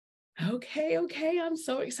Okay, okay. I'm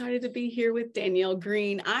so excited to be here with Danielle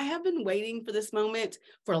Green. I have been waiting for this moment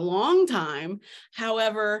for a long time.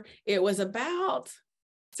 However, it was about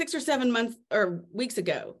 6 or 7 months or weeks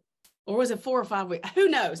ago, or was it 4 or 5 weeks? Who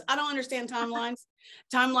knows? I don't understand timelines.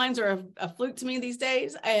 Timelines are a fluke to me these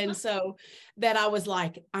days. And so that I was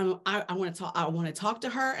like, I want to talk. I want to talk to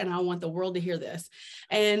her, and I want the world to hear this.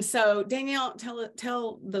 And so, Danielle,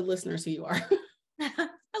 tell the listeners who you are.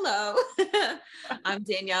 Hello, I'm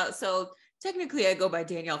Danielle. So technically I go by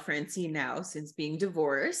Danielle Francine now since being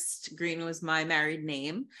divorced. Green was my married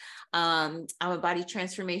name. I'm a body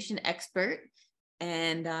transformation expert,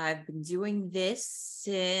 and I've been doing this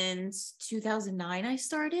since 2009 I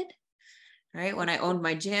started, right? When I owned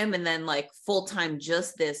my gym, and then like full-time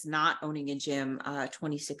just this, not owning a gym,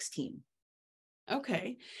 2016.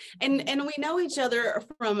 Okay. And we know each other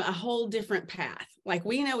from a whole different path. Like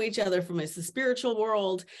we know each other from the spiritual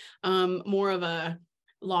world, more of a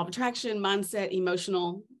law of attraction, mindset,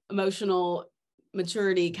 emotional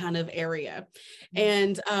maturity kind of area.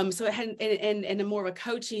 And so it had and a more of a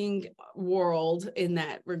coaching world in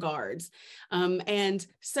that regards. And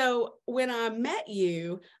so when I met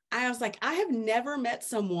you, I was like, I have never met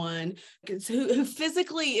someone who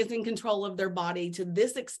physically is in control of their body to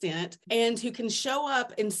this extent, and who can show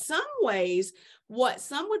up in some ways what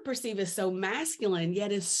some would perceive as so masculine,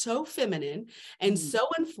 yet is so feminine and so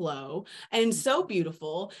in flow and so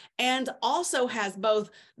beautiful, and also has both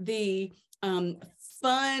the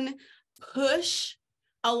fun push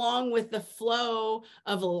along with the flow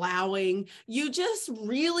of allowing. You just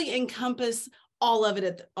really encompass all of it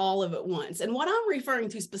at once. And what I'm referring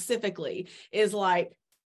to specifically is like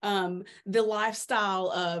the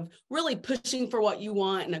lifestyle of really pushing for what you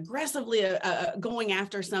want and aggressively going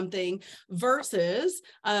after something versus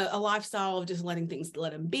a lifestyle of just letting things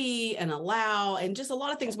let them be and allow, and just a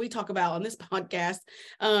lot of things we talk about on this podcast.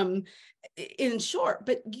 In short,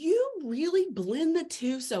 but you really blend the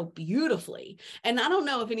two so beautifully. And I don't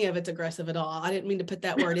know if any of it's aggressive at all. I didn't mean to put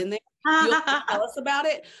that word in there. You'll tell us about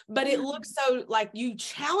it, but it looks so like you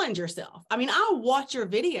challenge yourself. I mean, I'll watch your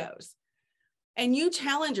videos and you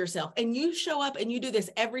challenge yourself, and you show up and you do this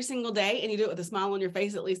every single day, and you do it with a smile on your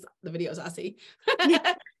face, at least the videos I see. And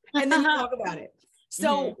then you talk about it.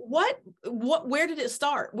 So where did it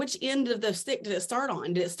start? Which end of the stick did it start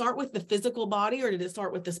on? Did it start with the physical body, or did it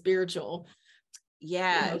start with the spiritual?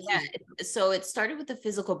 Yeah. So it started with the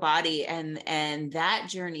physical body, and that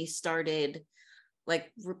journey started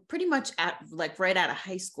like pretty much at like right out of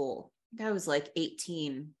high school. I was like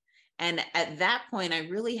 18. And at that point, I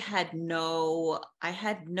really had no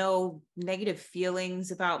negative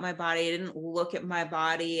feelings about my body. I didn't look at my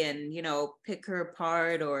body and, pick her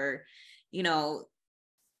apart, or,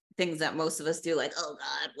 things that most of us do, like, oh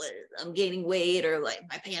God, I'm gaining weight, or like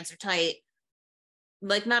my pants are tight.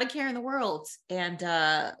 Like, not a care in the world. And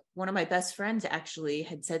one of my best friends actually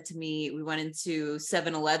had said to me, we went into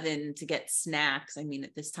 7-Eleven to get snacks. I mean,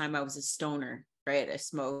 at this time I was a stoner, right? I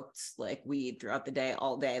smoked like weed throughout the day,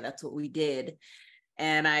 all day. That's what we did.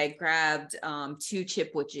 And I grabbed 2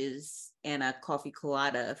 Chipwiches and a coffee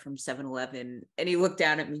colada from 7-Eleven. And he looked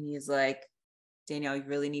down at me and he's like, Danielle, you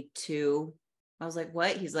really need 2? I was like,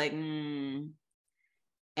 what? He's like, And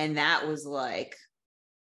that was like,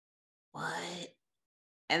 what?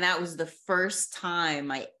 And that was the first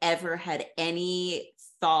time I ever had any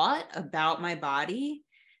thought about my body.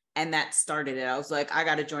 And that started it. I was like, I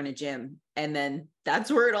got to join a gym. And then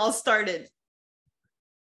that's where it all started.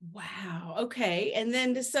 Wow. Okay. And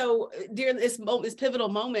then, so during this pivotal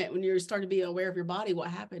moment when you're starting to be aware of your body, what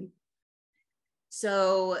happened?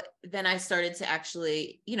 So then I started to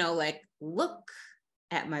actually, like look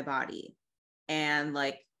at my body and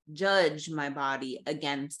like judge my body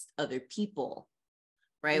against other people,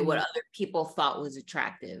 right? What other people thought was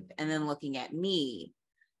attractive, and then looking at me.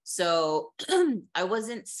 So I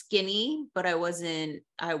wasn't skinny, but I wasn't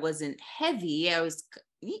heavy. I was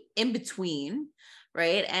in between,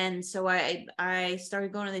 right? And so I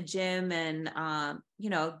started going to the gym, and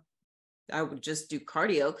I would just do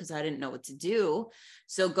cardio because I didn't know what to do.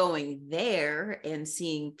 So going there and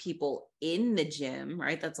seeing people in the gym,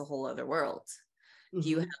 right? That's a whole other world.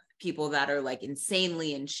 You have people that are like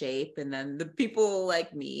insanely in shape, and then the people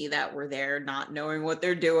like me that were there not knowing what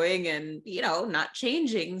they're doing and, not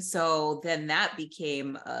changing. So then that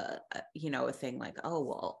became a thing like, oh,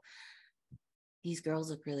 well, these girls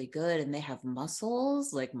look really good and they have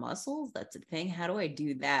muscles, that's a thing. How do I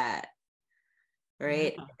do that?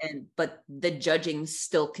 Right. Yeah. But the judging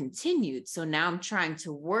still continued. So now I'm trying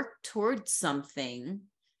to work towards something,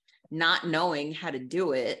 not knowing how to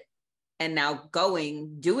do it. and now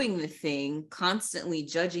doing the thing, constantly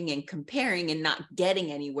judging and comparing and not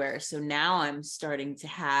getting anywhere. So now I'm starting to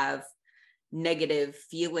have negative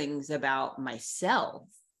feelings about myself,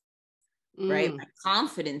 right? My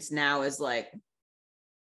confidence now is like,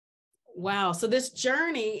 wow. So this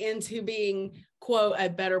journey into being, quote, a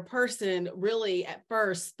better person really at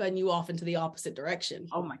first spun you off into the opposite direction.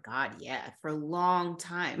 oh my God, yeah, for a long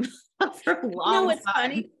time. For a long It's time.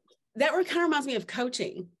 funny. That kind of reminds me of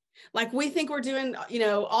coaching. Like we think we're doing,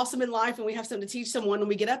 awesome in life and we have something to teach someone and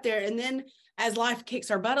we get up there. And then as life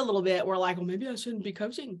kicks our butt a little bit, we're like, well, maybe I shouldn't be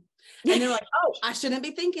coaching. And they're like, oh, I shouldn't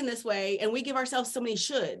be thinking this way. And we give ourselves so many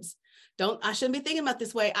shoulds. I shouldn't be thinking about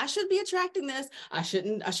this way. I should be attracting this. I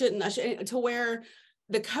shouldn't, to where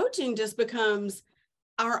the coaching just becomes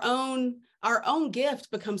our own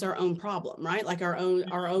gift becomes our own problem, right? Like our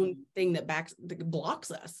own thing that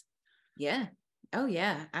blocks us. Yeah. Oh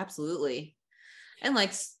yeah, absolutely. And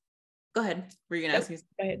like, go ahead. Were you gonna ask me?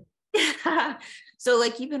 Go ahead. So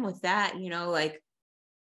like, even with that, like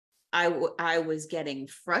I was getting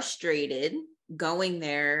frustrated going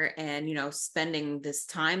there and, spending this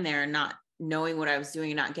time there and not knowing what I was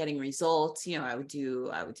doing and not getting results. I would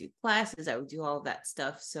do classes, I would do all of that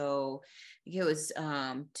stuff. So it was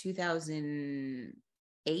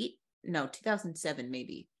 2007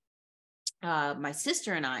 maybe. My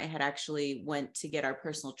sister and I had actually went to get our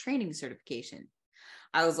personal training certification.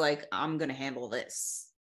 I was like, I'm going to handle this.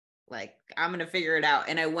 Like, I'm going to figure it out.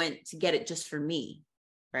 And I went to get it just for me,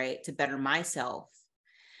 right? To better myself.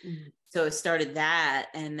 Mm-hmm. So it started that.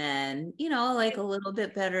 And then, like a little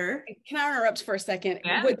bit better. Can I interrupt for a second?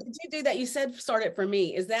 Yeah. What did you do that? You said start it for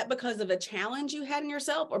me. Is that because of a challenge you had in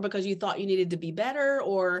yourself or because you thought you needed to be better?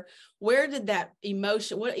 Or where did that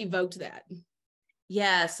emotion, what evoked that?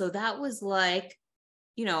 Yeah. So that was like,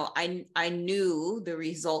 I knew the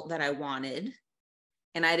result that I wanted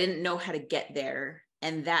and I didn't know how to get there.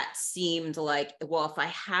 And that seemed like, well, if I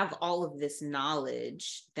have all of this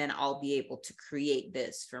knowledge, then I'll be able to create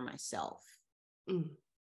this for myself. Mm.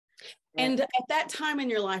 And at that time in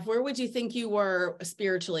your life, where would you think you were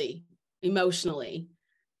spiritually, emotionally?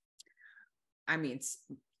 I mean,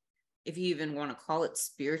 if you even want to call it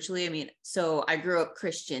spiritually, so I grew up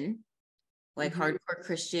Christian, like hardcore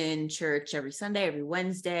Christian, church every Sunday, every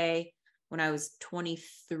Wednesday. When I was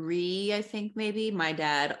 23, I think maybe, my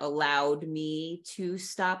dad allowed me to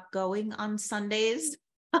stop going on Sundays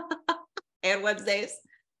and Wednesdays.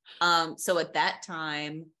 So at that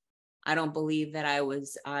time, I don't believe that I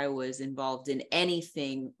was involved in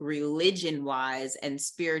anything religion-wise, and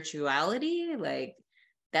spirituality. Like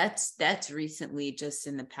that's recently, just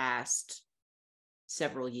in the past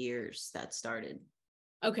several years, that started.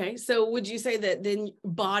 Okay. So would you say that then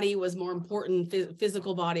body was more important,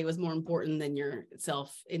 physical body was more important than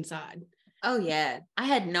yourself inside? Oh yeah. I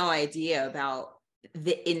had no idea about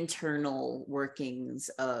the internal workings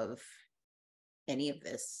of any of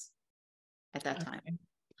this at that time.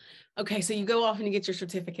 Okay. So you go off and you get your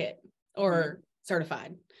certificate or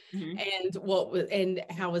certified. And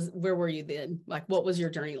where were you then? Like, what was your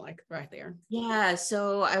journey like right there? Yeah.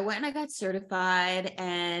 So I went and I got certified.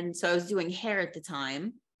 And so I was doing hair at the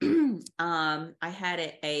time. I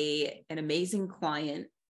had an amazing client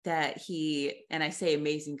that and I say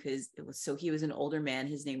amazing because he was an older man.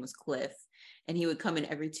 His name was Cliff, and he would come in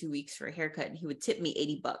every 2 weeks for a haircut, and he would tip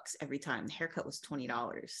me $80 every time. The haircut was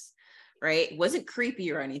 $20. Right? It wasn't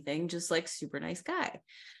creepy or anything, just like super nice guy.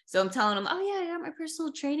 So I'm telling him, oh yeah, I got my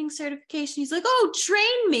personal training certification. He's like, oh,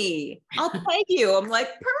 train me. I'll pay you. I'm like,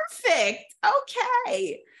 perfect.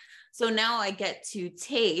 Okay. So now I get to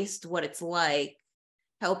taste what it's like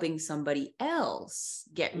helping somebody else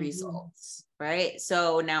get results, right?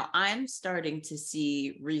 So now I'm starting to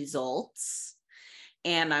see results,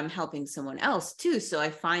 and I'm helping someone else too. So I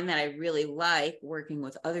find that I really like working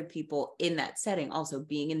with other people in that setting, also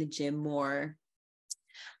being in the gym more.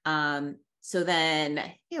 So then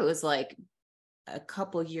it was like a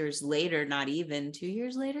couple years later, not even 2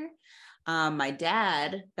 years later, my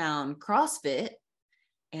dad found CrossFit,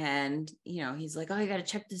 and, he's like, oh, you got to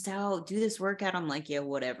check this out, do this workout. I'm like, yeah,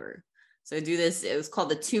 whatever. So I do this. It was called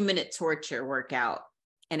the 2-minute torture workout.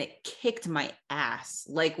 And it kicked my ass.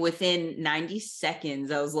 Like within 90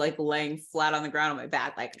 seconds, I was like laying flat on the ground on my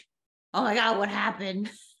back, like, oh my God, what happened?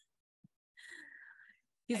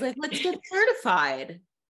 He's like, let's get certified.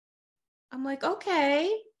 I'm like, okay.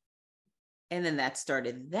 And then that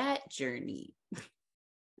started that journey.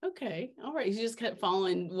 Okay. All right. You just kept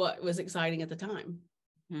following what was exciting at the time.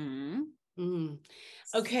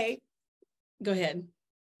 Okay. Go ahead.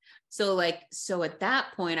 So at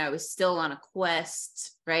that point, I was still on a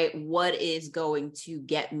quest, right? What is going to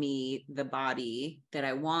get me the body that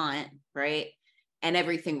I want, right? And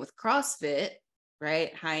everything with CrossFit,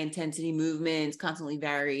 right? High intensity movements, constantly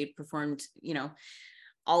varied, performed,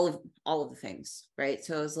 all of the things, right?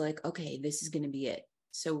 So I was like, okay, this is going to be it.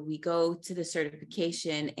 So we go to the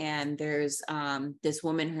certification, and there's this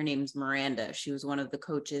woman, her name's Miranda. She was one of the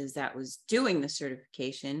coaches that was doing the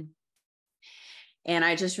certification. And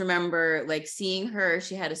I just remember like seeing her.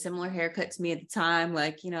 She had a similar haircut to me at the time,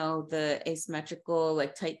 like, the asymmetrical,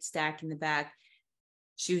 like tight stack in the back.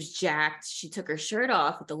 She was jacked. She took her shirt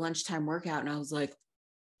off at the lunchtime workout. And I was like,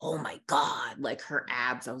 oh my God, like her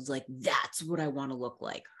abs. I was like, that's what I want to look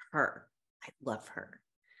like. Her. I love her.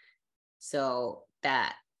 So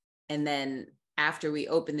that, and then after we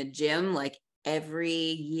opened the gym, like every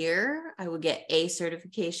year I would get a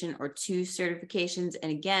certification or 2 certifications.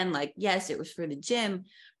 And again, like, yes, it was for the gym.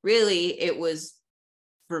 Really, it was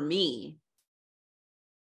for me,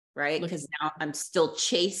 right? Because now I'm still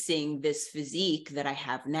chasing this physique that I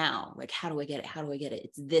have now. Like, how do I get it? How do I get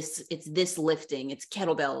it? It's this lifting, it's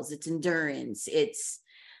kettlebells, it's endurance, it's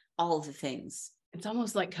all of the things. It's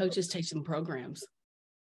almost like coaches chasing programs.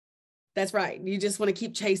 That's right. You just want to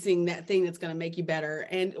keep chasing that thing that's going to make you better.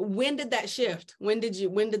 And when did that shift? When did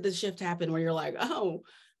the shift happen where you're like, oh,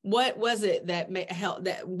 what was it that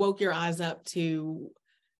that woke your eyes up to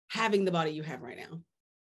having the body you have right now?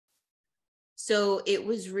 So it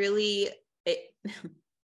was really,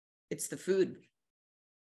 it's the food.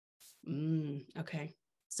 Okay.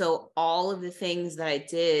 So all of the things that I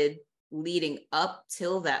did leading up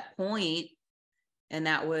till that point, and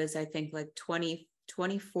that was, I think, like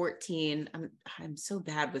 2014. I'm so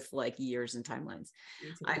bad with like years and timelines.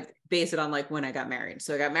 I base it on like when I got married.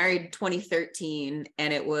 So I got married 2013,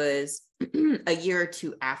 and it was a year or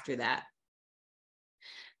 2 after that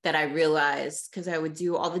I realized, because I would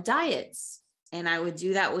do all the diets, and I would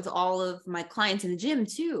do that with all of my clients in the gym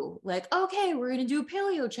too. Like, okay, we're going to do a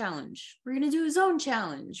paleo challenge. We're going to do a zone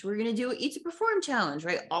challenge. We're going to do an eat to perform challenge,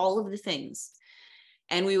 right? All of the things.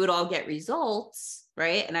 And we would all get results,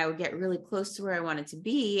 right? And I would get really close to where I wanted to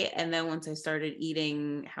be. And then once I started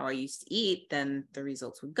eating how I used to eat, then the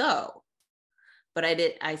results would go. But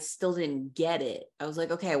I still didn't get it. I was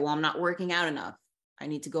like, okay, well, I'm not working out enough. I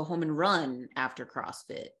need to go home and run after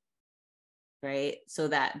CrossFit, right? So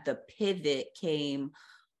that the pivot came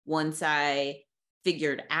once I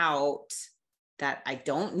figured out that I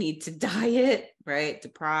don't need to diet, right?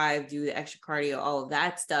 Deprive, do the extra cardio, all of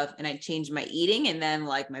that stuff. And I changed my eating, and then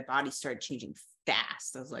like my body started changing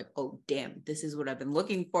fast. I was like, oh, damn, this is what I've been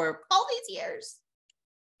looking for all these years.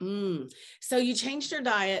 So you changed your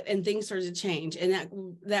diet and things started to change.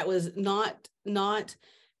 And that was not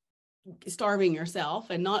starving yourself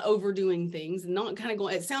and not overdoing things and not kind of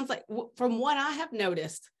going, it sounds like from what I have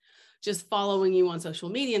noticed, just following you on social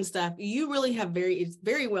media and stuff, you really have it's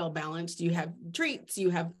very well balanced. You have treats, you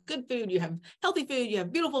have good food, you have healthy food, you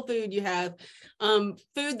have beautiful food, you have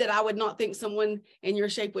food that I would not think someone in your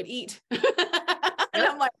shape would eat. And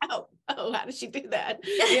I'm like, oh, how does she do that?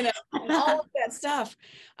 All of that stuff.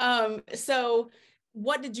 So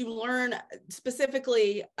what did you learn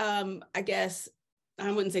specifically? I guess I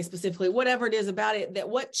wouldn't say specifically, whatever it is about it,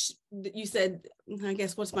 that you said, I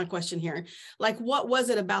guess, what's my question here? Like, what was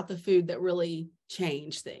it about the food that really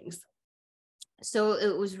changed things? So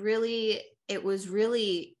it was really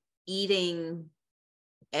eating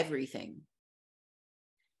everything.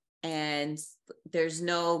 And there's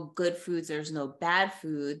no good foods, there's no bad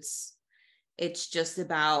foods. It's just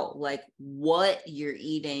about like what you're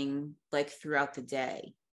eating like throughout the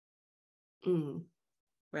day.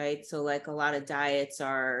 Right? So like a lot of diets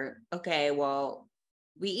are, okay, well,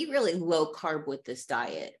 we eat really low carb with this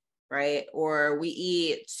diet, right? Or we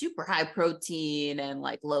eat super high protein and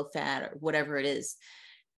like low fat or whatever it is.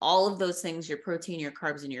 All of those things, your protein, your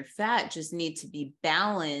carbs, and your fat just need to be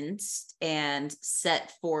balanced and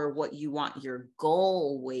set for what you want your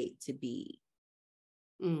goal weight to be.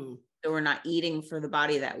 So we're not eating for the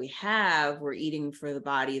body that we have, we're eating for the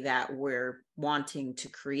body that we're wanting to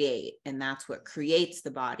create. And that's what creates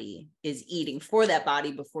the body, is eating for that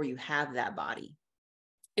body before you have that body.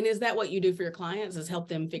 And is that what you do for your clients, is help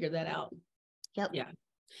them figure that out? Yep. Yeah.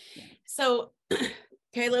 So,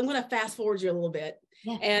 Kayla, I'm going to fast forward you a little bit.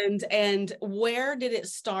 Yeah. And where did it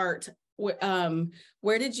start?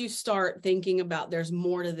 Where did you start thinking about there's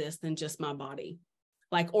more to this than just my body?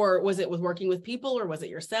 Like, or was it with working with people, or was it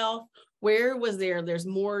yourself? Where was there's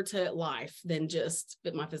more to life than just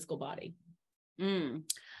my physical body?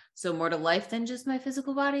 So more to life than just my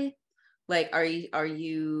physical body? Like, are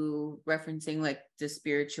you referencing like the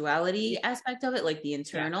spirituality aspect of it, like the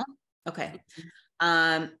internal? Okay.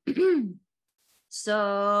 Um,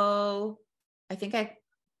 so I think I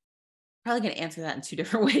probably going to answer that in two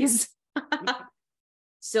different ways.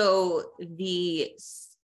 So the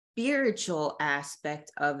spiritual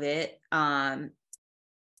aspect of it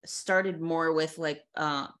started more with like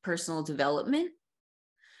personal development,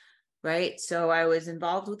 right? So I was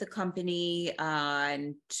involved with a company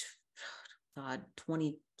in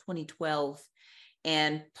 2012,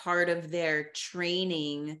 and part of their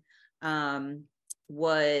training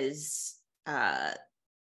was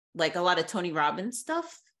like a lot of Tony Robbins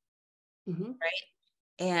stuff, right?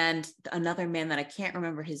 And another man that I can't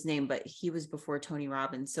remember his name, but he was before Tony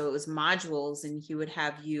Robbins. So it was modules, and he would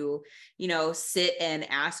have you, you know, sit and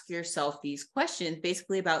ask yourself these questions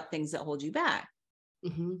basically about things that hold you back.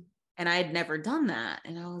 And I had never done that.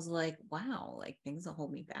 And I was like, wow, like things that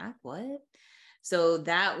hold me back. What? So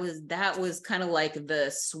that was kind of like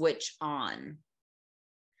the switch on.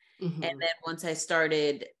 And then once I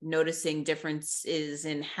started noticing differences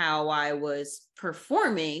in how I was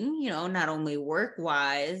performing, you know, not only work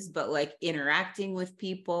wise, but like interacting with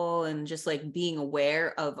people and just like being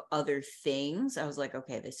aware of other things, I was like,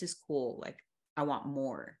 okay, this is cool. Like, I want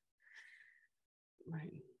more.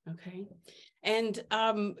 Right. Okay. And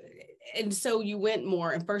so you went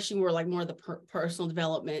more, and first you were like more the personal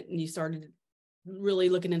development, and you started really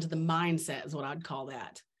looking into the mindset is what I'd call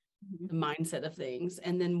that. The mindset of things.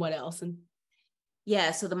 And then what else? And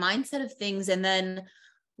yeah, so the mindset of things. And then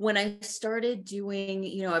when I started doing,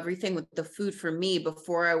 you know, everything with the food for me,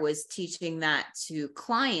 before I was teaching that to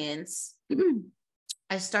clients,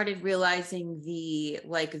 I started realizing the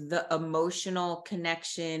emotional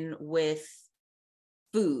connection with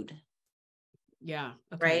food. Yeah.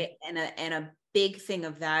 Okay. Right. And a big thing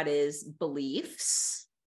of that is beliefs,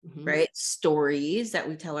 right? Stories that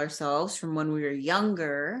we tell ourselves from when we were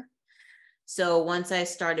younger. So once I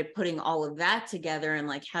started putting all of that together and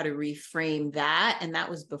like how to reframe that, and that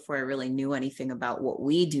was before I really knew anything about what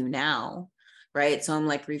we do now, right? So I'm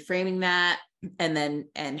like reframing that,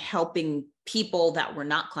 and helping people that were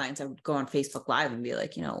not clients. I would go on Facebook Live and be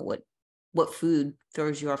like, you know, what food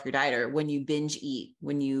throws you off your diet, or when you binge eat,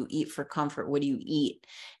 when you eat for comfort, what do you eat?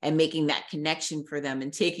 And making that connection for them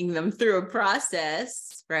and taking them through a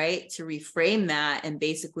process, right? To reframe that and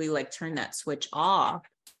basically like turn that switch off.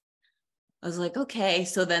 I was like, okay.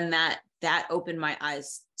 So then that opened my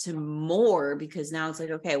eyes to more, because now it's like,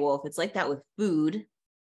 okay, well, if it's like that with food,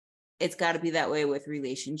 it's got to be that way with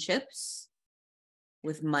relationships,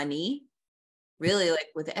 with money, really, like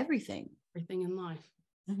with everything in life.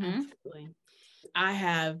 Absolutely. I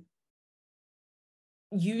have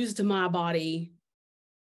used and abused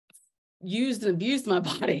my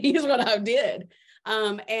body is what I did.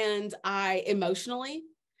 And I emotionally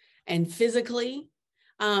and physically,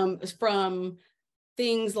 from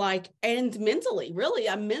things like, and mentally, really,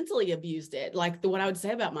 I mentally abused it, like what I would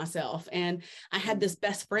say about myself. And I had this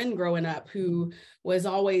best friend growing up who was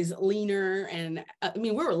always leaner. And I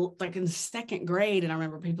mean, we were like in second grade, and I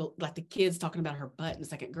remember people, like the kids, talking about her butt in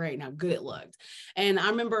second grade and how good it looked. And I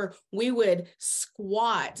remember we would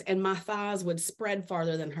squat and my thighs would spread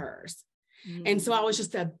farther than hers. And so I was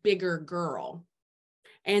just a bigger girl.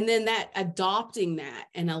 And then that adopting that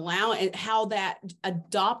and allowing how that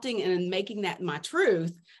adopting and making that my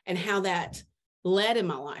truth, and how that led in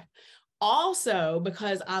my life. Also,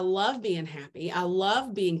 because I love being happy, I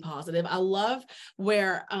love being positive, I love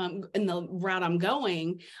where in the route I'm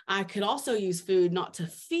going, I could also use food not to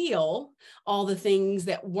feel all the things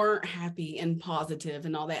that weren't happy and positive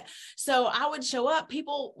and all that. So I would show up,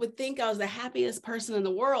 people would think I was the happiest person in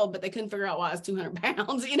the world, but they couldn't figure out why I was 200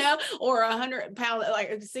 pounds, you know, or 100 pounds,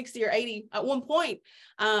 like 60 or 80. At one point,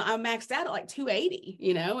 I maxed out at like 280,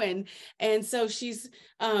 you know, and so she's,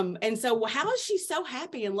 and so how is she so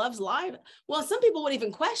happy and loves life? Well, some people would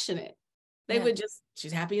even question it. They would just,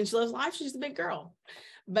 she's happy and she loves life. She's a big girl.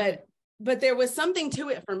 But there was something to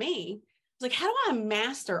it for me. It's like, how do I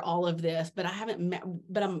master all of this? But I haven't,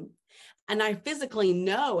 and I physically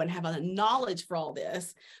know and have a knowledge for all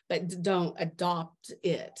this, but don't adopt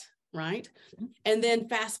it. Right. And then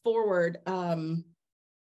fast forward, I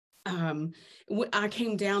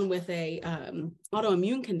came down with a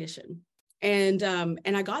autoimmune condition. And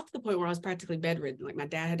I got to the point where I was practically bedridden. Like my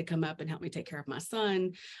dad had to come up and help me take care of my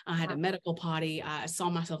son. I had a medical potty. I saw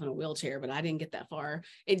myself in a wheelchair, but I didn't get that far.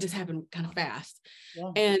 It just happened kind of fast.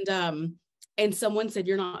 Yeah. And someone said,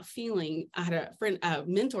 you're not feeling, I had a friend, a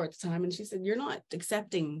mentor at the time, and she said, you're not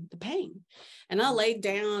accepting the pain. And I laid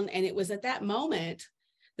down, and it was at that moment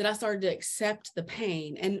that I started to accept the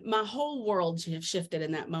pain, and my whole world shifted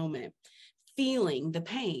in that moment. feeling the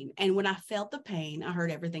pain. And when I felt the pain, I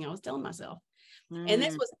heard everything I was telling myself. And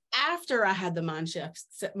this was after I had the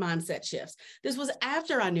mindset shifts. This was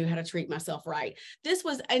after I knew how to treat myself right.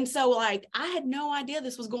 And so like, I had no idea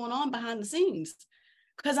this was going on behind the scenes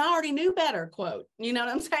because I already knew better, quote, you know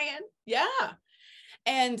what I'm saying? Yeah.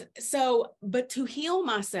 And so, but to heal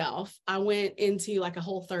myself, I went into like a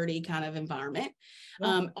Whole30 kind of environment.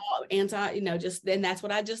 Yeah. Then that's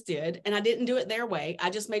what I just did. And I didn't do it their way. I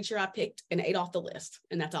just made sure I picked and ate off the list.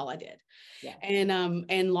 And that's all I did. Yeah.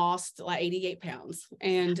 And lost like 88 pounds.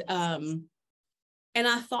 And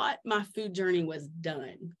I thought my food journey was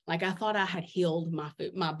done. Like I thought I had healed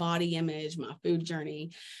my body image, my food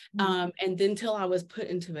journey. And then till I was put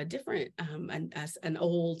into a different, an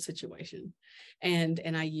old situation. And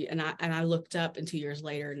I looked up, and 2 years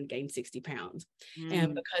later and gained 60 pounds.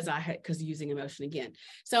 And because using emotion again.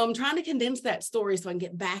 So I'm trying to condense that story so I can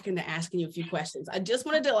get back into asking you a few questions. I just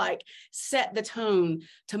wanted to like set the tone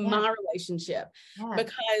to my relationship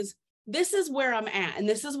because this is where I'm at. And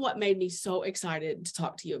this is what made me so excited to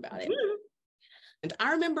talk to you about it. And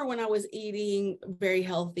I remember when I was eating very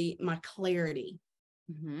healthy, my clarity,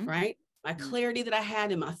 right? My clarity that I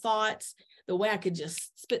had in my thoughts, the way I could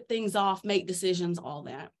just spit things off, make decisions, all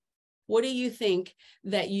that. What do you think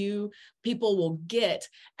that people will get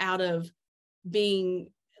out of living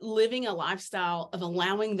a lifestyle of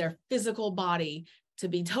allowing their physical body to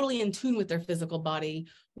be totally in tune with their physical body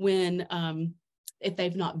when, if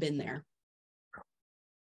they've not been there?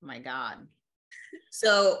 My God.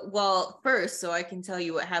 So, well, first, so I can tell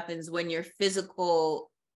you what happens when your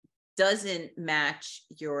physical doesn't match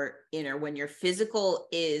your inner. When your physical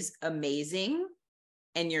is amazing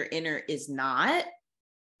and your inner is not,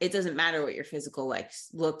 it doesn't matter what your physical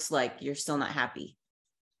looks like, you're still not happy.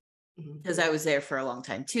 Because I was there for a long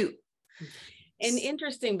time too. And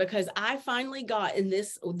interesting, because I finally got in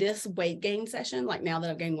this weight gain session, like now that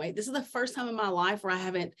I've gained weight, this is the first time in my life where I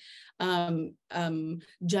haven't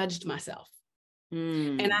judged myself.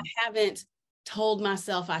 And I haven't told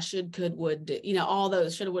myself I should, could, would, do, all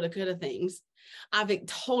those shoulda, woulda, coulda things. I've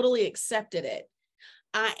totally accepted it.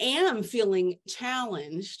 I am feeling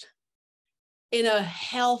challenged in a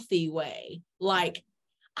healthy way. Like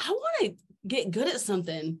I want to get good at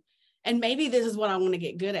something. And maybe this is what I want to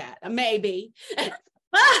get good at. Maybe.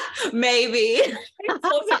 Maybe.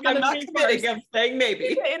 I'm not committing. I'm saying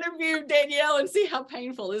maybe. Interview Danielle and see how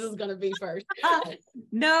painful this is going to be first.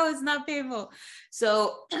 No, it's not painful.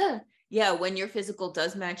 So yeah, when your physical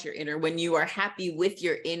does match your inner, when you are happy with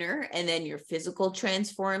your inner and then your physical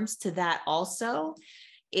transforms to that also,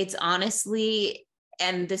 it's honestly,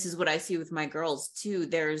 and this is what I see with my girls too,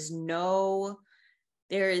 there is no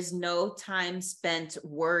time spent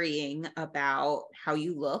worrying about how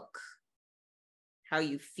you look, how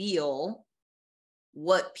you feel,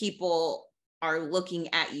 what people are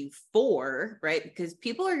looking at you for, right? Because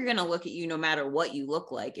people are going to look at you no matter what you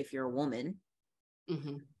look like if you're a woman,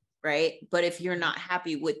 right? But if you're not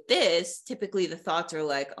happy with this, typically the thoughts are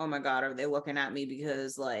like, oh my God, are they looking at me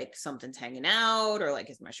because like something's hanging out, or like,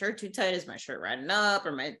 is my shirt too tight? Is my shirt riding up?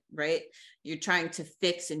 Or right? You're trying to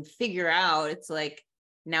fix and figure out. It's like,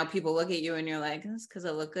 now people look at you and you're like, that's because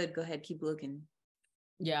I look good. Go ahead, keep looking.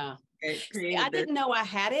 Yeah. See, I didn't know I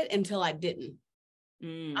had it until I didn't.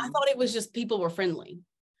 I thought it was just people were friendly.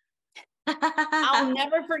 I'll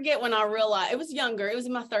never forget when I realized, it was younger. It was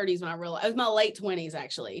in my 30s when I realized, it was my late 20s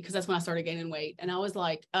actually, because that's when I started gaining weight. And I was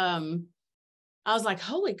like,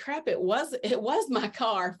 holy crap, it was my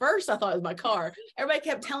car. First, I thought it was my car. Everybody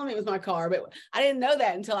kept telling me it was my car, but I didn't know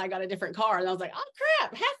that until I got a different car. And I was like, oh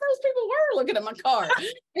crap, half those people were looking at my car.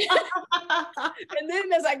 And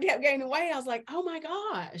then as I kept gaining weight, I was like, oh my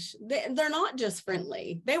gosh, they're not just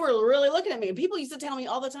friendly. They were really looking at me. And people used to tell me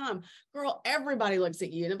all the time, girl, everybody looks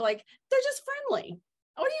at you. And I'm like, they're just friendly.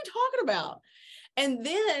 What are you talking about? And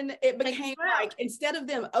then it became like, instead of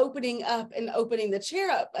them opening up and opening the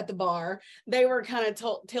chair up at the bar, they were kind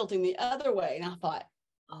of tilting the other way. And I thought,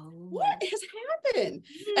 what has happened?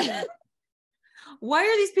 Why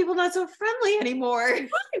are these people not so friendly anymore? Right.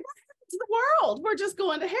 To the world, we're just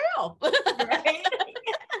going to hell. Right?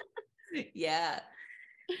 Yeah.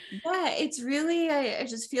 It's really, I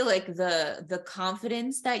just feel like the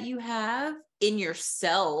confidence that you have in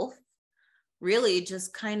yourself really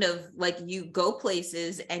just kind of like, you go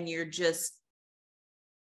places and you're just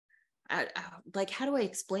like, how do I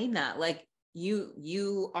explain that? Like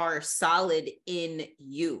you are solid in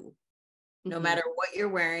you, no matter what you're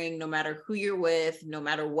wearing, no matter who you're with, no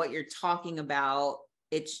matter what you're talking about.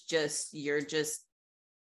 It's just, you're just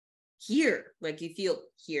here. Like you feel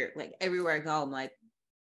here, like everywhere I go, I'm like,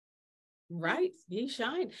 Right. You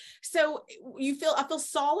shine. So I feel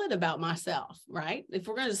solid about myself, right? If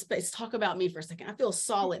we're going to talk about me for a second, I feel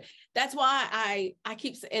solid. That's why I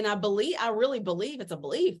keep, and I really believe it's a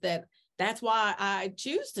belief that that's why I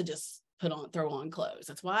choose to just throw on clothes.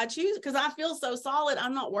 That's why I choose, because I feel so solid.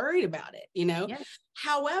 I'm not worried about it, Yeah.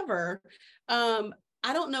 However,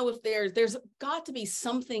 I don't know if there's got to be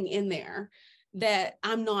something in there that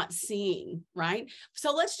I'm not seeing, right?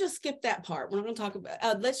 So let's just skip that part. We're not going to talk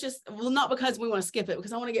about, not because we want to skip it,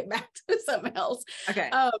 because I want to get back to something else. Okay.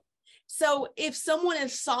 So if someone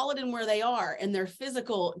is solid in where they are and their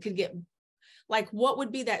physical could get, like, what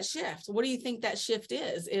would be that shift? What do you think that shift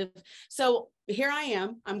is? So here I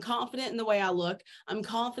am, I'm confident in the way I look. I'm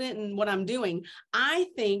confident in what I'm doing. I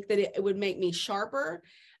think that it would make me sharper.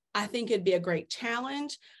 I think it'd be a great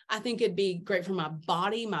challenge. I think it'd be great for my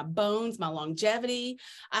body, my bones, my longevity.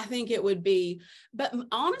 I think it would be, but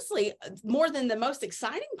honestly, more than the most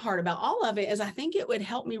exciting part about all of it is I think it would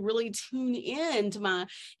help me really tune in to my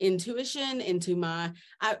intuition,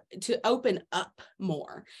 to open up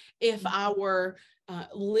more. If I were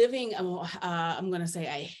living, I'm going to say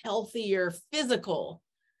a healthier physical,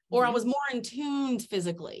 or I was more in tuned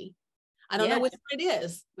physically. I don't know which one it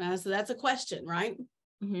is. So that's a question, right?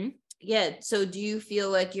 Mm-hmm. Yeah. So do you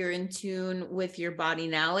feel like you're in tune with your body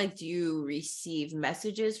now? Like, do you receive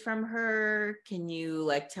messages from her? Can you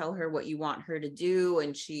like tell her what you want her to do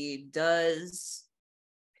and she does?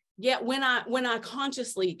 Yeah, when I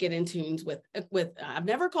consciously get in tune with I've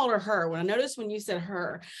never called her. When I noticed when you said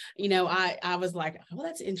her, I was like, oh,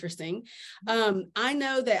 that's interesting. I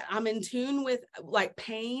know that I'm in tune with like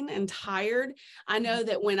pain and tired. I know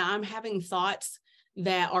that when I'm having thoughts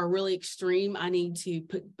that are really extreme, I need to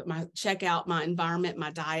check out my environment, my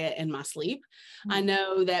diet, and my sleep. I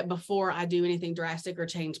know that before I do anything drastic or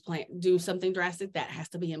do something drastic, that has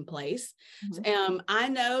to be in place. I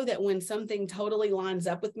know that when something totally lines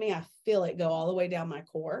up with me, I feel it go all the way down my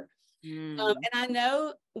core. And I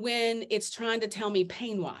know when it's trying to tell me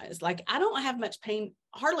pain-wise, like I don't have much pain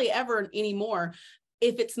hardly ever anymore.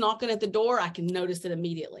 If it's knocking at the door, I can notice it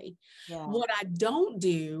immediately. Yeah. What I don't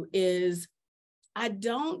do is I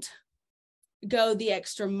don't go the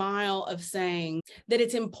extra mile of saying that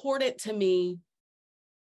it's important to me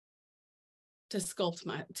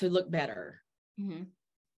to look better. And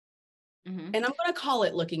I'm going to call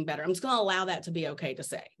it looking better. I'm just going to allow that to be okay to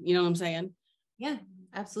say, you know what I'm saying? Yeah,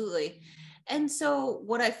 absolutely. And so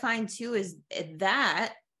what I find too is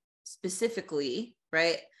that specifically,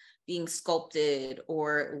 right, being sculpted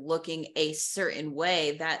or looking a certain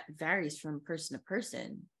way, that varies from person to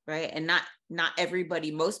person, right? And not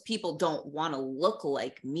everybody, most people don't want to look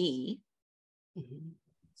like me.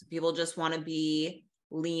 So people just want to be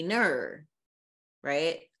leaner,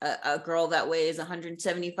 right? A girl that weighs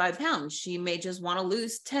 175 pounds, she may just want to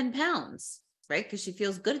lose 10 pounds, right? Because she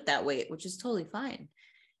feels good at that weight, which is totally fine.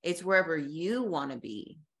 It's wherever you want to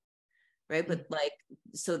be, right? But like,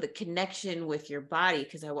 so the connection with your body,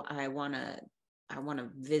 because I want to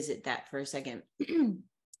visit that for a second.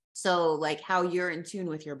 So like how you're in tune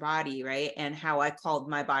with your body, right? And how I called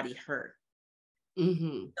my body her.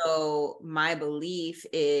 So my belief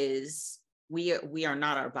is we are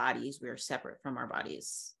not our bodies. We are separate from our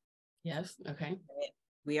bodies. Yes. Okay.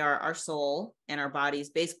 We are our soul, and our bodies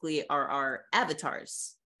basically are our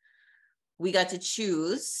avatars. We got to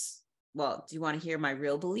choose. Well, do you want to hear my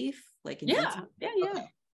real belief? Like in detail? Yeah. Okay.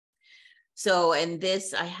 So, and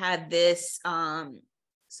this, I had this,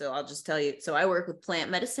 so I'll just tell you. So I work with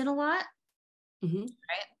plant medicine a lot, right?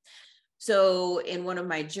 So in one of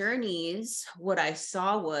my journeys, what I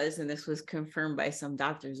saw was, and this was confirmed by some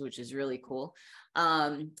doctors, which is really cool.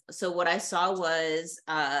 So what I saw was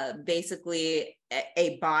basically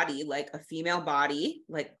a body, like a female body,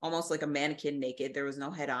 like almost like a mannequin naked. There was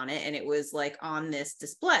no head on it. And it was like on this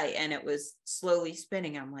display and it was slowly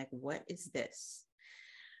spinning. I'm like, what is this?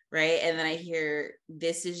 Right. And then I hear,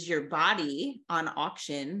 this is your body on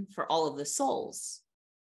auction for all of the souls.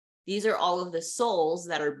 These are all of the souls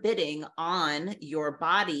that are bidding on your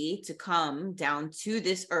body to come down to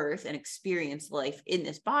this earth and experience life in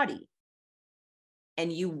this body.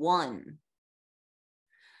 And you won.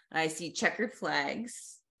 I see checkered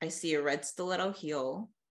flags. I see a red stiletto heel,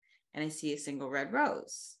 and I see a single red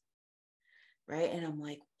rose. Right. And I'm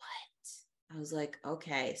like, what? I was like,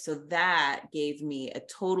 okay. So that gave me a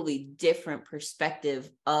totally different perspective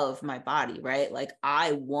of my body, right? Like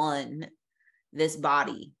I won this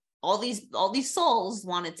body. All these souls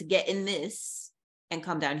wanted to get in this and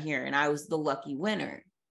come down here, and I was the lucky winner.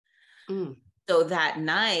 So that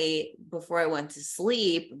night before I went to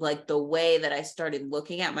sleep, like the way that I started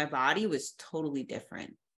looking at my body was totally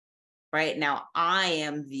different. right? Now I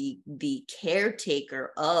am the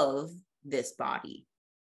caretaker of this body.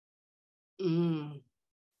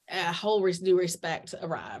 A whole new respect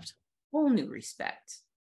arrived. Whole new respect,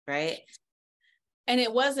 right? And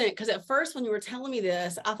it wasn't, because at first when you were telling me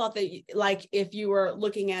this, I thought that like if you were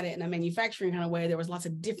looking at it in a manufacturing kind of way, there was lots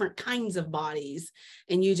of different kinds of bodies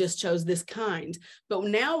and you just chose this kind. But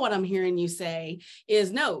now what I'm hearing you say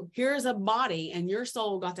is, no, here's a body and your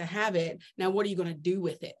soul got to have it. Now what are you going to do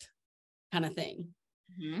with it? Kind of thing.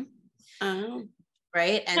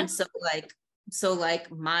 Right. And so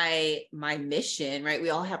my mission, right? We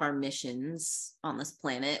all have our missions on this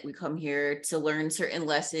planet. We come here to learn certain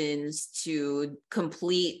lessons, to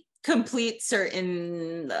complete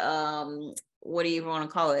certain, what do you want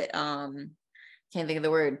to call it? Can't think of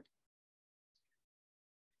the word.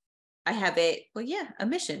 I have a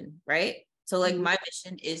mission, right? So like my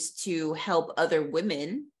mission is to help other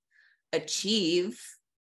women achieve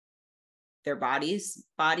their body,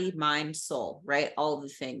 mind, soul, right? All the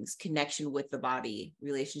things, connection with the body,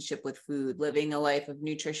 relationship with food, living a life of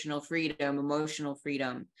nutritional freedom, emotional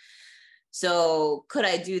freedom. So could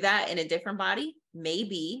I do that in a different body?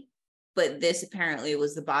 Maybe, but this apparently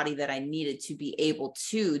was the body that I needed to be able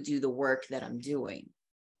to do the work that I'm doing,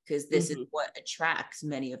 because this is what attracts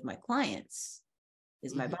many of my clients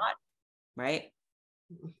is my body, right?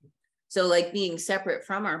 So like being separate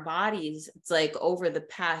from our bodies, it's like over the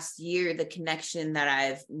past year, the connection that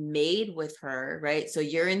I've made with her, right? So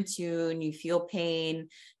you're in tune, you feel pain,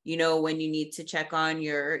 you know, when you need to check on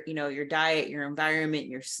your, you know, your diet, your environment,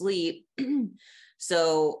 your sleep.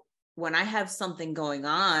 So when I have something going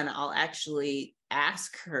on, I'll actually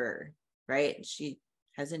ask her, right? She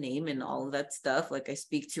has a name and all of that stuff. Like I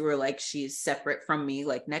speak to her like she's separate from me,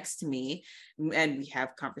 like next to me, and we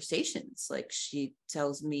have conversations. Like she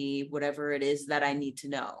tells me whatever it is that I need to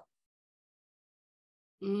know.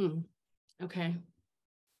 Okay.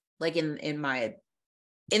 Like in my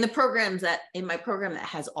program that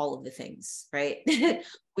has all of the things, right?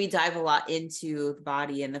 We dive a lot into the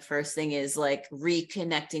body, and the first thing is like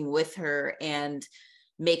reconnecting with her and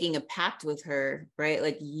making a pact with her, right?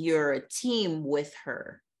 Like you're a team with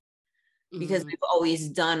her, because we've always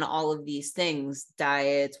done all of these things,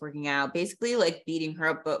 diets, working out, basically like beating her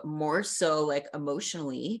up, but more so like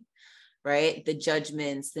emotionally, right? The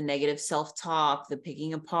judgments, the negative self-talk, the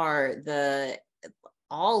picking apart,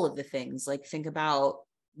 all of the things. Like think about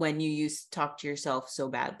when you used to talk to yourself so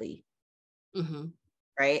badly,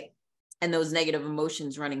 right? And those negative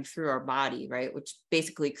emotions running through our body, right? Which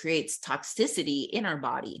basically creates toxicity in our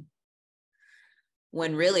body.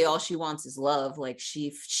 When really all she wants is love. Like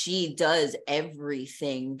she does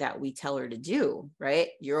everything that we tell her to do, right?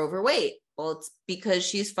 You're overweight. Well, it's because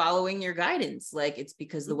she's following your guidance. Like it's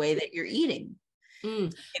because the way that you're eating.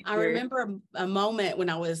 I remember a moment when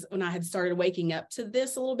I had started waking up to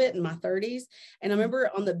this a little bit in my 30s. And I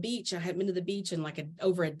remember on the beach, I had been to the beach in like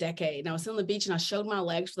over a decade. And I was on the beach and I showed my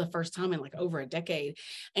legs for the first time in like over a decade.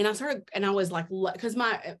 And I was like, because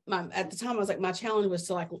my at the time I was like, my challenge was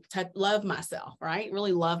to like love myself, right?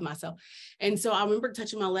 Really love myself. And so I remember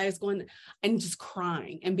touching my legs going and just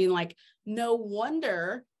crying and being like, no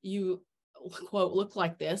wonder you quote look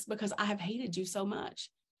like this, because I have hated you so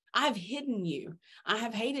much. I've hidden you. I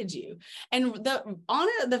have hated you. And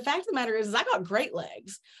the fact of the matter is I got great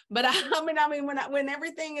legs, but I mean, when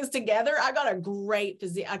everything is together, I got a great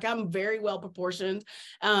physique. Like I'm very well proportioned.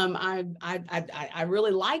 I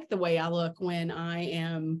really like the way I look when I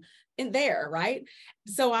am in there. Right.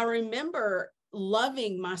 So I remember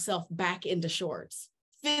loving myself back into shorts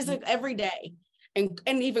physically every day and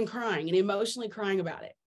even crying and emotionally crying about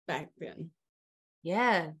it back then.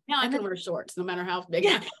 Yeah. Now I can wear shorts no matter how big I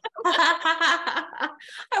am. I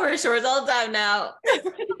wear shorts all the time now.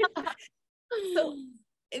 So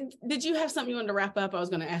did you have something you wanted to wrap up? I was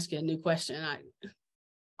going to ask you a new question.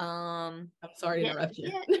 I'm sorry to interrupt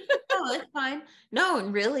you. No, it's fine. No,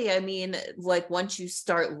 really, I mean, like once you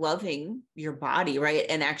start loving your body, right?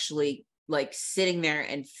 And actually like sitting there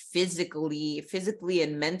and physically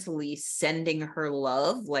and mentally sending her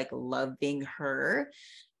love, like loving her,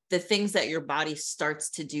 the things that your body starts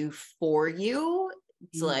to do for you,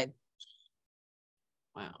 it's like,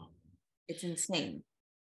 wow, it's insane.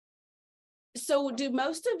 So do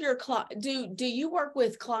most of your do you work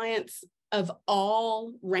with clients of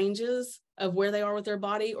all ranges of where they are with their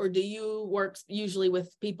body, or do you work usually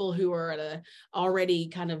with people who are already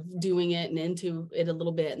kind of doing it and into it a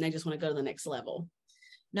little bit and they just want to go to the next level?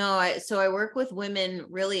 No, I work with women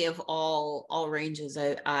really of all ranges.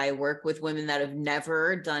 I work with women that have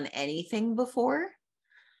never done anything before,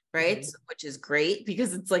 right? Which is great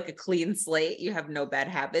because it's like a clean slate. You have no bad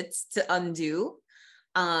habits to undo.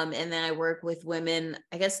 And then I work with women.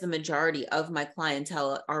 I guess the majority of my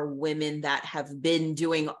clientele are women that have been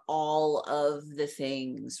doing all of the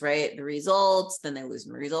things, right? The results, then they lose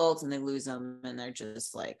the results and they lose them. And they're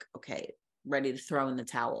just like, okay, ready to throw in the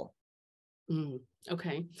towel.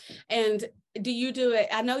 Okay. And do you do it?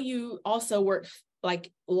 I know you also work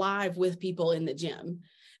like live with people in the gym.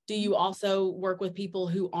 Do you also work with people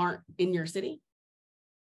who aren't in your city?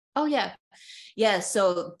 Oh, yeah. Yeah.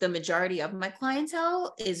 So the majority of my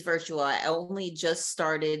clientele is virtual. I only just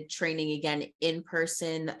started training again in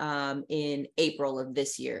person in April of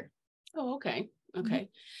this year. Oh, okay. Okay.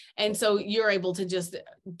 And so you're able to just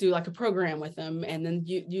do like a program with them, and then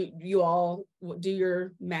you all do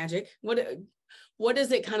your magic. What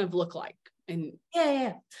does it kind of look like? And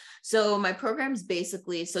yeah. So my program's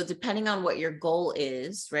basically, so depending on what your goal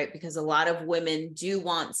is, right? Because a lot of women do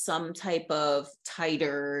want some type of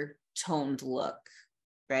tighter toned look,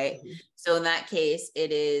 right? So in that case,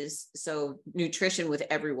 it is, so nutrition with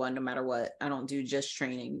everyone, no matter what. I don't do just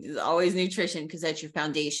training. It's always nutrition because that's your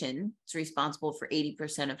foundation. It's responsible for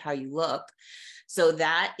 80% of how you look. So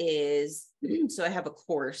that is, so I have a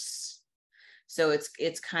course. So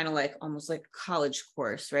it's kind of like almost like a college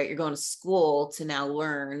course, right? You're going to school to now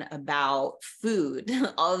learn about food,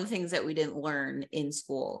 all the things that we didn't learn in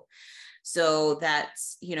school. So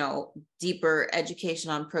that's, deeper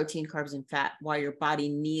education on protein, carbs, and fat, why your body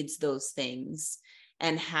needs those things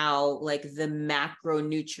and how like the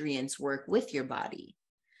macronutrients work with your body.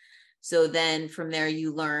 So then from there,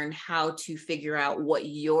 you learn how to figure out what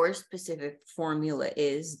your specific formula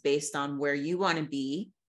is based on where you want to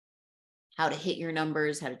be, how to hit your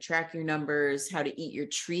numbers, how to track your numbers, how to eat your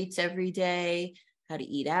treats every day, how to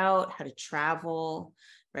eat out, how to travel,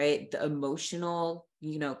 right? The emotional,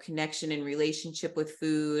 connection and relationship with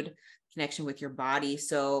food, connection with your body.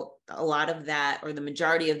 So a lot of that, or the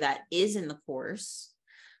majority of that, is in the course.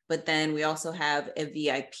 But then we also have a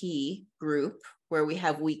VIP group where we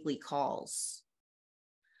have weekly calls.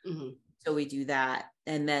 So we do that.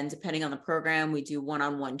 And then depending on the program, we do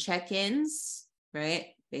one-on-one check-ins, right?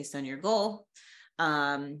 Based on your goal.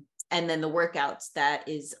 And then the workouts, that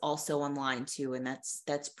is also online too. And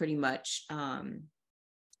that's pretty much,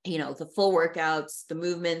 the full workouts, the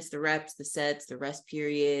movements, the reps, the sets, the rest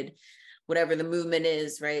period, whatever the movement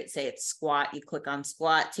is, right? Say it's squat, you click on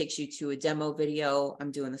squat, takes you to a demo video. I'm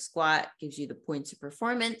doing the squat, gives you the points of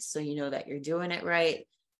performance. So you know that you're doing it right.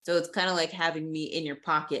 So it's kind of like having me in your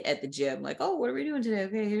pocket at the gym. Like, oh, what are we doing today?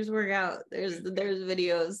 Okay, here's the workout. There's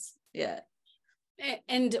videos. Yeah.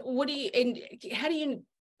 And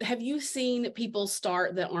have you seen people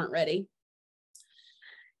start that aren't ready?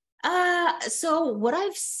 So what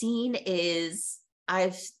I've seen is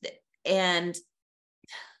and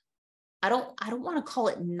I don't want to call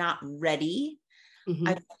it not ready.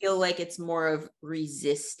 I feel like it's more of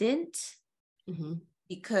resistant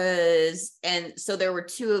because, and so there were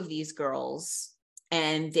two of these girls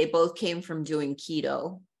and they both came from doing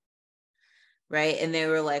keto. Right. And they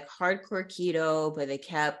were like hardcore keto, but they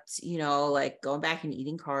kept, like going back and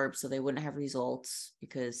eating carbs so they wouldn't have results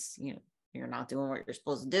because, you're not doing what you're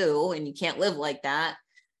supposed to do and you can't live like that.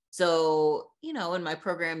 So, in my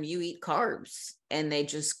program, you eat carbs and they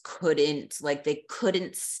just couldn't, like, they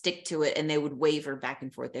couldn't stick to it and they would waver back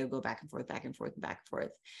and forth. They would go back and forth, back and forth, back and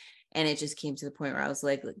forth. And it just came to the point where I was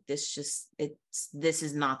like, this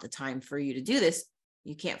is not the time for you to do this.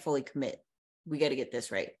 You can't fully commit. We got to get this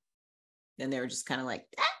right. And they were just kind of like,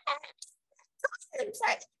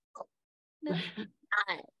 no,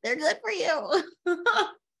 they're good for you.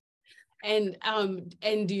 And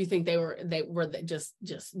do you think they were just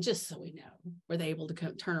so we know, were they able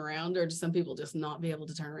to turn around, or do some people just not be able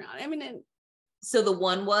to turn around? I mean, so the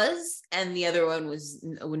one was, and the other one was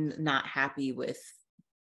not happy with,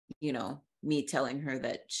 me telling her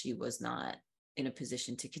that she was not in a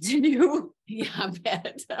position to continue. Yeah, I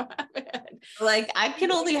bet. Like, I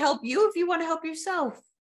can only help you if you want to help yourself.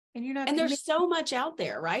 And you're not. And there's so much out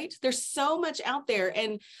there, right? There's so much out there.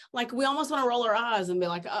 And like, we almost want to roll our eyes and be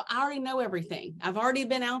like, I already know everything. I've already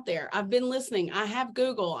been out there. I've been listening. I have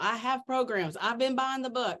Google. I have programs. I've been buying the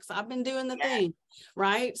books. I've been doing the thing.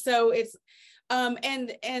 Right. So it's,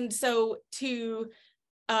 and so to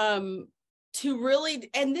really,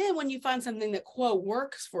 and then when you find something that quote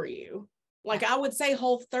works for you, like I would say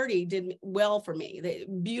Whole30 did well for me. They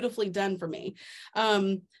beautifully done for me.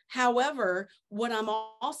 However, what I'm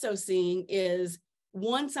also seeing is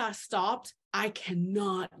once I stopped, I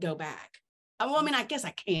cannot go back. Well, I mean, I guess I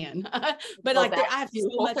can, but like I have so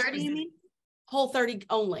much. Whole30, you mean? Whole30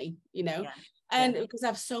 only, And because I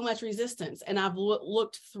have so much resistance, and I've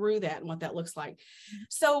looked through that and what that looks like.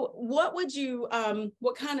 So what would you,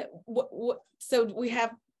 so we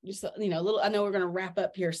have just, a little, I know we're going to wrap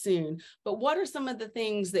up here soon, but what are some of the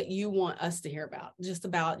things that you want us to hear about, just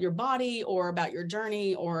about your body or about your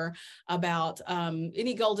journey or about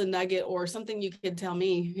any golden nugget or something you could tell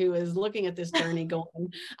me who is looking at this journey going,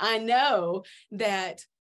 I know that,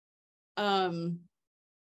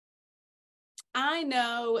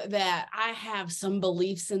 I have some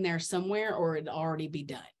beliefs in there somewhere, or it'd already be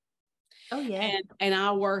done. Oh yeah. And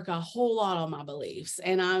I work a whole lot on my beliefs,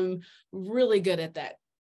 and I'm really good at that,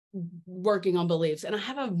 working on beliefs. And I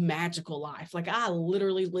have a magical life. Like, I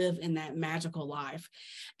literally live in that magical life.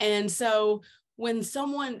 And so when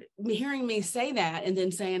someone hearing me say that and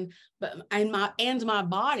then saying, but my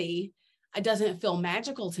body, it doesn't feel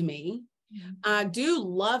magical to me. I do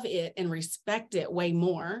love it and respect it way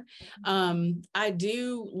more. I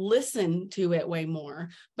do listen to it way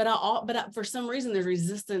more, but for some reason there's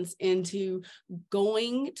resistance into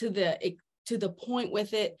going to the point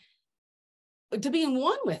with it, to being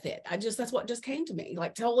one with it. That's what just came to me,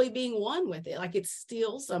 like totally being one with it. Like, it's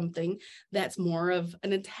still something that's more of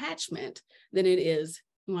an attachment than it is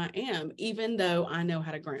who I am, even though I know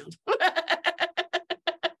how to ground.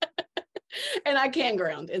 And I can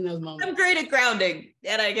ground in those moments. I'm great at grounding,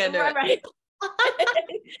 and I can do it. Right.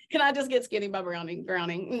 Can I just get skinny by grounding?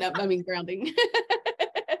 No, I mean grounding.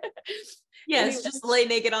 Yes, anyway. Just lay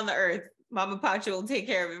naked on the earth. Mama Pacha will take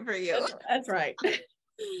care of it for you. That's right.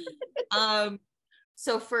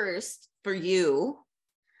 So first, for you,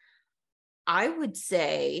 I would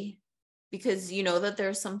say, because you know that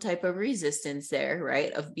there's some type of resistance there,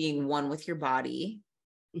 right? Of being one with your body.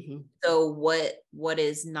 Mm-hmm. So what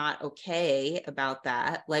is not okay about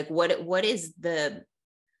that? Like, what is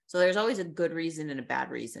so there's always a good reason and a bad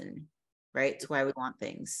reason, right? To why we want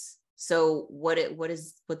things. So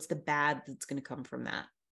what's the bad that's going to come from that?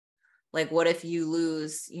 Like, what if you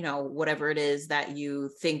lose, whatever it is that you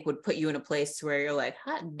think would put you in a place to where you're like,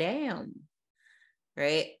 hot damn,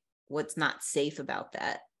 right? What's not safe about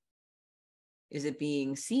that? Is it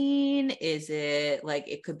being seen? Is it like,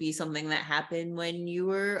 it could be something that happened when you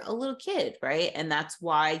were a little kid, right? And that's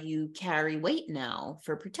why you carry weight now,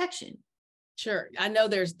 for protection. Sure. I know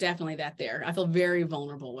there's definitely that there. I feel very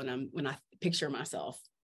vulnerable when I picture myself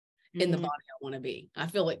in the body I want to be. I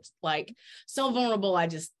feel it's like so vulnerable, I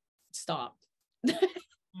just stop.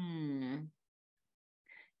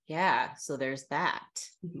 Yeah. So there's that.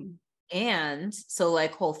 Mm-hmm. And so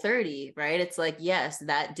like Whole30, right? It's like, yes,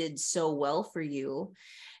 that did so well for you.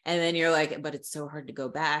 And then you're like, but it's so hard to go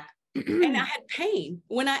back. And I had pain.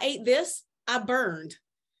 When I ate this, I burned.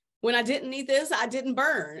 When I didn't eat this, I didn't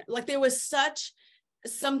burn. Like, there was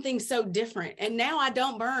something so different. And now I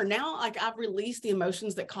don't burn. Now, like, I've released the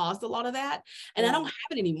emotions that caused a lot of that, and I don't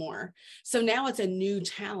have it anymore. So now it's a new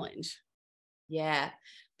challenge. Yeah.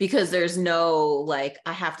 Because there's no, like,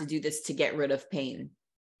 I have to do this to get rid of pain.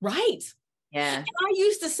 Right. Yeah. And I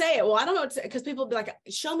used to say it. Well, I don't know, because people would be like,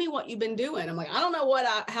 show me what you've been doing. I'm like, I don't know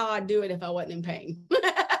how I'd do it if I wasn't in pain.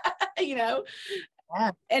 Yeah.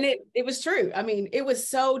 And it was true. I mean, it was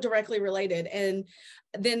so directly related. And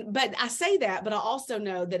then, but I say that, but I also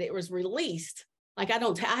know that it was released. Like, I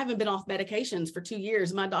haven't been off medications for 2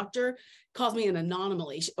 years. My doctor calls me an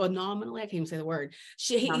anomaly. I can't even say the word.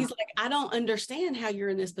 He's like, I don't understand how you're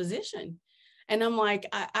in this position. And I'm like,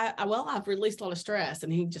 I've released a lot of stress.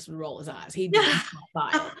 And he just would roll his eyes. He did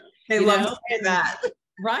not They love to hear that.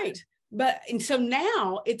 Right. And so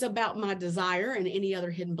now it's about my desire and any other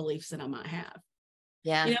hidden beliefs that I might have.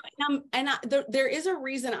 Yeah. There is a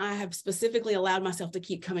reason I have specifically allowed myself to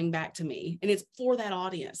keep coming back to me. And it's for that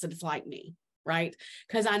audience that it's like me. Right.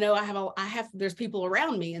 Because I know there's people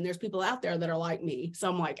around me, and there's people out there that are like me. So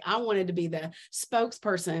I'm like, I wanted to be the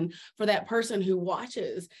spokesperson for that person who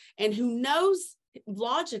watches and who knows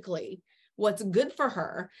logically what's good for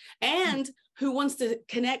her, and who wants to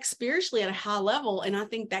connect spiritually at a high level. And I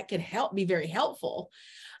think that could be very helpful.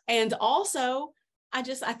 And also, I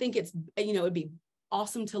think it's, it'd be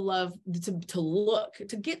awesome to love,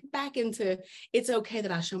 to get back into, it's okay that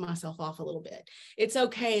I show myself off a little bit. It's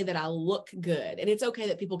okay that I look good, and it's okay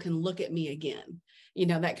that people can look at me again,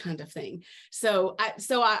 that kind of thing. So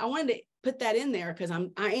I wanted to put that in there, because I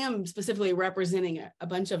am specifically representing a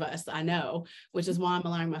bunch of us I know, which is why I'm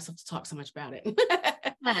allowing myself to talk so much about it.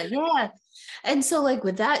 Yeah. And so, like,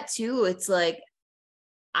 with that too, it's like,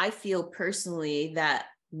 I feel personally that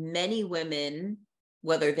many women,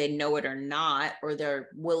 whether they know it or not, or they're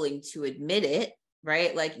willing to admit it,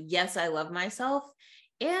 right? Like, yes, I love myself,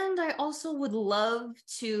 and I also would love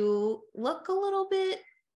to look a little bit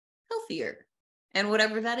healthier, and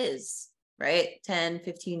whatever that is, right? 10,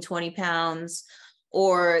 15, 20 pounds.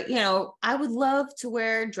 Or, you know, I would love to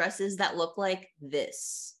wear dresses that look like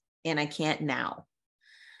this, and I can't now.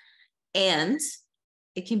 And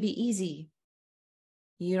it can be easy.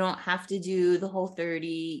 You don't have to do the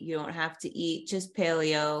Whole30. You don't have to eat just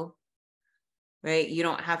paleo, right? You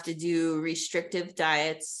don't have to do restrictive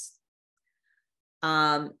diets.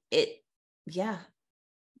 Yeah.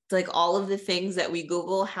 It's like all of the things that we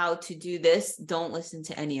Google how to do this, don't listen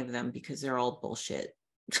to any of them because they're all bullshit.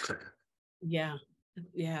 Yeah.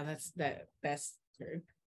 Yeah, that's true.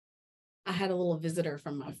 I had a little visitor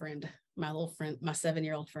from my little friend, my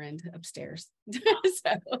 7-year-old friend upstairs. So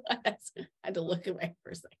I had to look away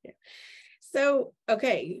for a second. So,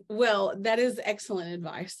 okay, well, that is excellent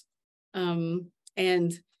advice.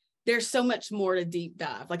 And there's so much more to deep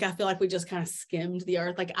dive. Like, I feel like we just kind of skimmed the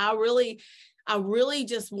earth. Like, I really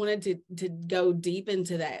just wanted to go deep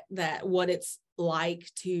into that what it's like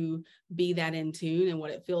to be that in tune and what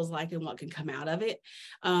it feels like and what can come out of it.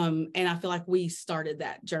 And I feel like we started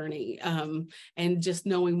that journey, and just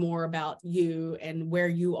knowing more about you and where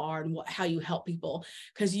you are and how you help people,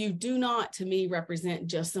 because you do not, to me, represent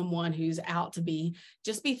just someone who's out to be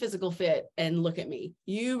physical fit and look at me.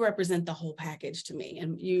 You represent the whole package to me,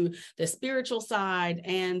 and the spiritual side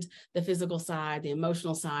and the physical side, the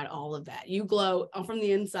emotional side, all of that. You glow from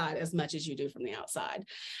the inside as much as you do from the outside.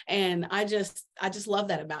 And I just love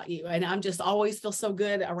that about you. And I'm just always feel so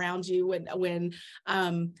good around you when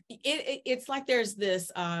it's like there's this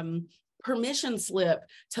permission slip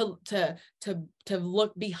to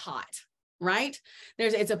be hot. Right?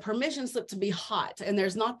 It's a permission slip to be hot. And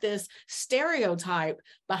there's not this stereotype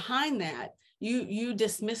behind that. You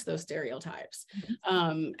dismiss those stereotypes.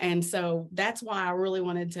 And so that's why I really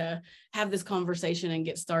wanted to have this conversation and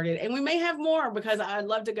get started. And we may have more, because I'd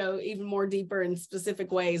love to go even more deeper in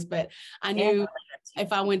specific ways, but I knew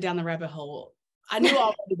if I went down the rabbit hole, I knew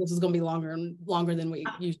already this was going to be longer than we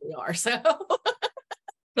usually are. So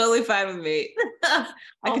totally fine with me. I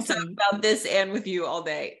Awesome. can talk about this and with you all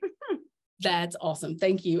day. That's awesome.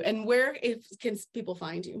 Thank you. And can people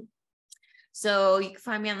find you? So you can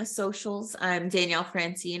find me on the socials. I'm Danielle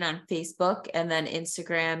Francine on Facebook, and then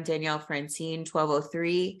Instagram, Danielle Francine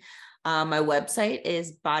 1203. My website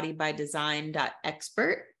is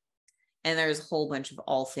bodybydesign.expert. And there's a whole bunch of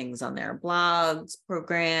all things on there, blogs,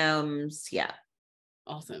 programs. Yeah.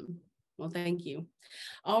 Awesome. Well, thank you.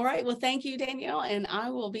 All right. Well, thank you, Danielle. And I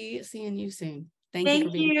will be seeing you soon. Thank you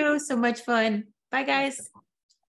for being here. So much fun. Bye, guys.